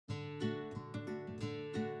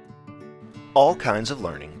All kinds of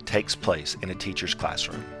learning takes place in a teacher's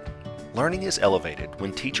classroom. Learning is elevated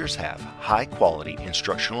when teachers have high-quality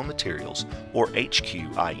instructional materials, or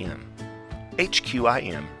HQIM.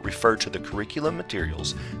 HQIM refer to the curriculum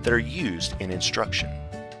materials that are used in instruction.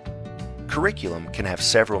 Curriculum can have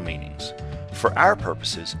several meanings. For our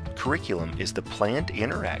purposes, curriculum is the planned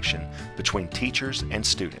interaction between teachers and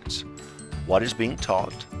students. What is being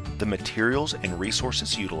taught, the materials and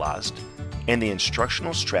resources utilized, and the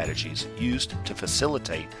instructional strategies used to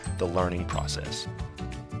facilitate the learning process.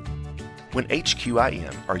 When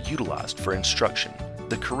HQIM are utilized for instruction,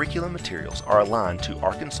 the curriculum materials are aligned to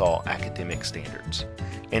Arkansas academic standards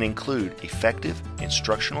and include effective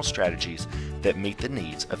instructional strategies that meet the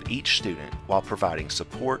needs of each student while providing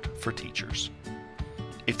support for teachers.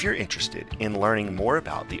 If you're interested in learning more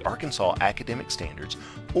about the Arkansas academic standards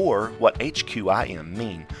or what HQIM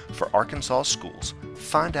mean for Arkansas schools,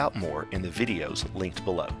 find out more in the videos linked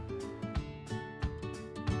below.